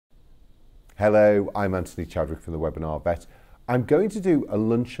Hello, I'm Anthony Chadwick from the Webinar Vet. I'm going to do a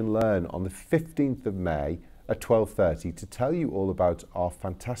lunch and learn on the 15th of May at 12:30 to tell you all about our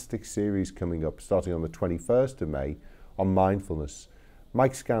fantastic series coming up starting on the 21st of May on mindfulness.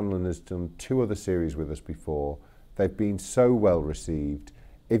 Mike Scanlon has done 2 other series with us before. They've been so well received.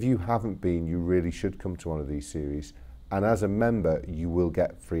 If you haven't been, you really should come to one of these series, and as a member you will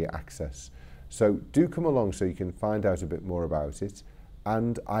get free access. So do come along so you can find out a bit more about it,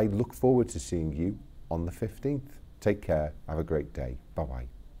 and I look forward to seeing you on the 15th. Take care, have a great day, bye bye.